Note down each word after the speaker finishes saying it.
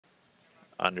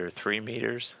under 3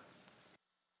 meters.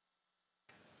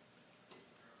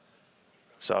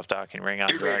 Soft docking ring on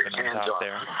 2 Dragon meters, on top hands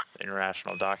there.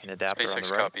 International docking adapter on the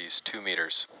SpaceX right. copies, 2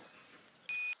 meters.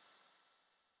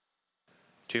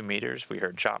 2 meters. We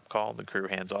heard chop call, the crew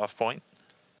hands off point.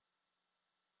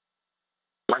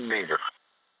 1 meter.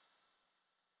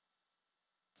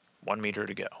 1 meter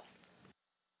to go.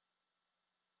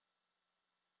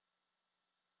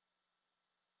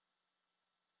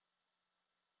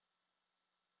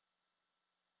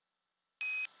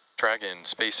 Dragon,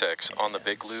 SpaceX on the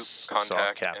big loop,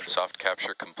 contact and soft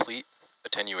capture complete,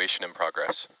 attenuation in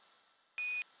progress.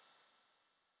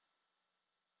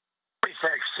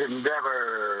 SpaceX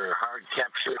Endeavor, hard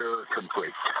capture complete.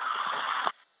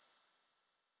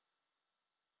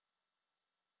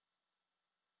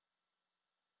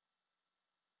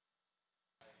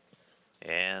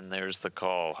 And there's the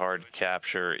call. Hard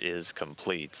capture is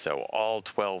complete. So all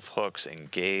 12 hooks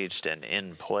engaged and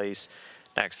in place.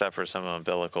 Next up are some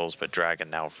umbilicals, but Dragon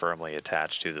now firmly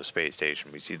attached to the space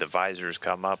station. We see the visors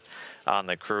come up on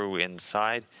the crew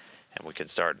inside, and we can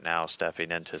start now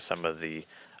stepping into some of the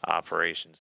operations.